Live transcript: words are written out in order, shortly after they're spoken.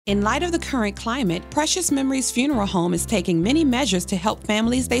In light of the current climate, Precious Memories Funeral Home is taking many measures to help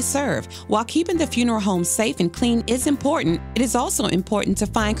families they serve. While keeping the funeral home safe and clean is important, it is also important to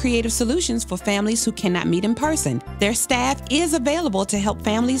find creative solutions for families who cannot meet in person. Their staff is available to help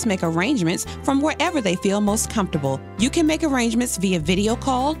families make arrangements from wherever they feel most comfortable. You can make arrangements via video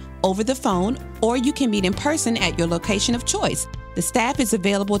call, over the phone, or you can meet in person at your location of choice. The staff is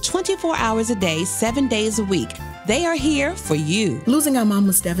available 24 hours a day, 7 days a week. They are here for you. Losing our mom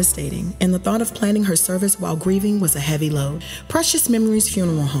was devastating, and the thought of planning her service while grieving was a heavy load. Precious Memories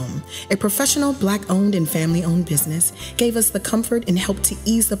Funeral Home, a professional Black-owned and family-owned business, gave us the comfort and help to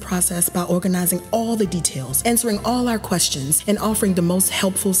ease the process by organizing all the details, answering all our questions, and offering the most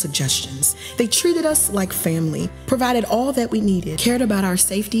helpful suggestions. They treated us like family, provided all that we needed, cared about our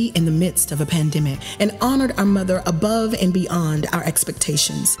safety in the midst of a pandemic, and honored our mother above and beyond our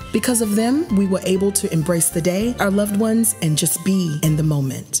expectations. Because of them, we were able to embrace the day, our loved ones, and just be in the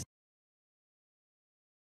moment.